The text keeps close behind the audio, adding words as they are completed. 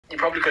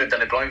probably could have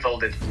done it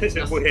blindfolded. This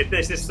is weird.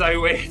 This is so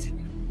weird.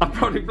 I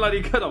probably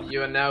bloody could have.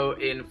 You are now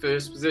in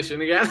first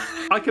position again.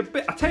 I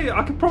tell you,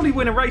 I could probably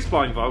win a race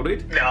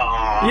blindfolded. No.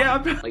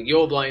 Yeah, Like,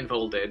 you're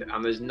blindfolded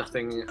and there's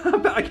nothing... I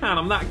bet I can.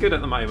 I'm that good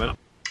at the moment.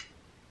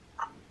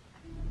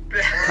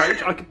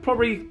 Coach, I could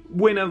probably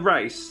win a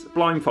race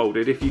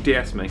blindfolded if you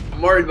DS me.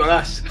 I'm worried about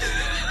us.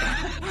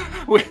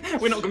 We're not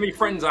going to be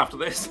friends after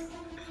this.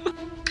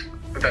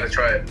 We better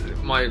try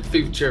it. My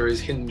future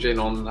is hinging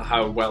on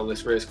how well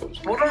this race goes.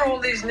 What are all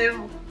these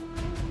new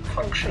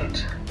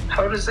functions?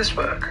 How does this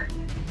work?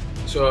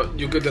 So,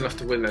 you're good enough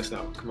to win this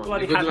now. Come on,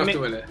 Bloody you're good enough had to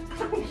win it.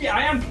 Yeah,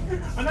 I am.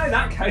 I know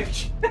that,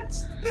 Coach.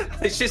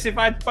 It's just if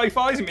I had both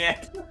eyes in my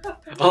head.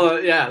 Oh,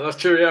 yeah, that's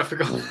true, yeah, I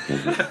forgot.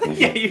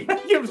 Yeah, you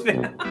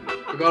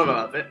Forgot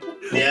about that bit.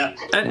 Yeah.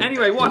 And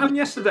anyway, what happened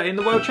yesterday in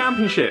the World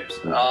Championships?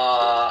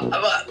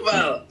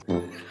 Well.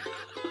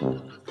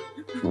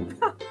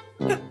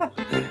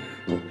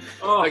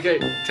 Oh, Okay,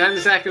 10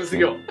 seconds to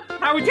go.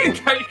 how we doing,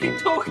 Coach? Keep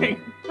talking.